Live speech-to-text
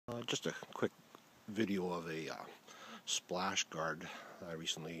Just a quick video of a splash guard I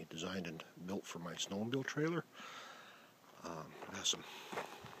recently designed and built for my snowmobile trailer. It has some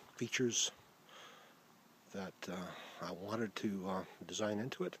features that I wanted to design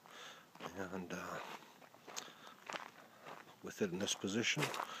into it, and with it in this position,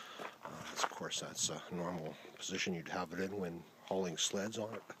 of course that's a normal position you'd have it in when hauling sleds on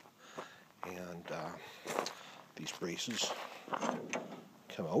it, and these braces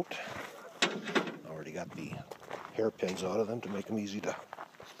come out. I already got the hairpins out of them to make them easy to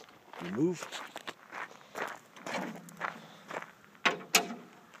remove.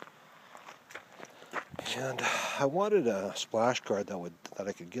 And I wanted a splash guard that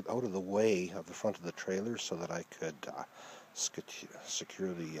I could get out of the way of the front of the trailer so that I could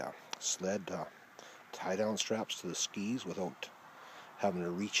secure the sled tie-down straps to the skis without having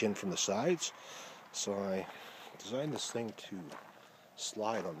to reach in from the sides. So I designed this thing to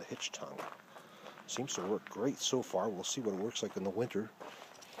slide on the hitch tongue. Seems to work great so far. We'll see what it works like in the winter.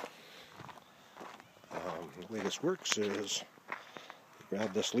 The way this works is you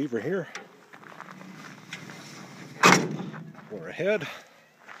grab this lever here, or ahead,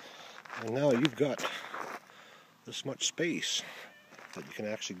 and now you've got this much space that you can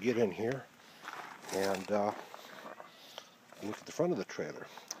actually get in here and look at the front of the trailer.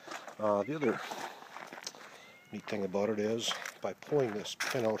 The other neat thing about it is by pulling this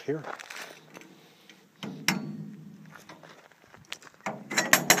pin out here,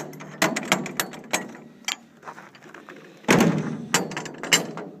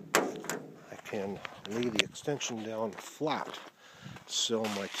 I can lay the extension down flat, so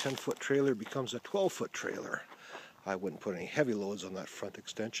my 10-foot trailer becomes a 12-foot trailer. I wouldn't put any heavy loads on that front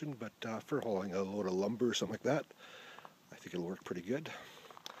extension, but for hauling a load of lumber or something like that, I think it'll work pretty good.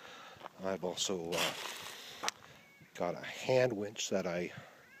 I've also got a hand winch that I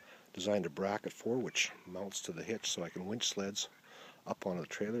designed a bracket for, which mounts to the hitch so I can winch sleds up on the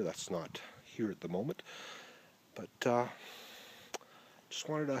trailer. That's not here at the moment, but just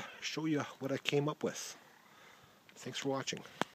wanted to show you what I came up with. Thanks for watching.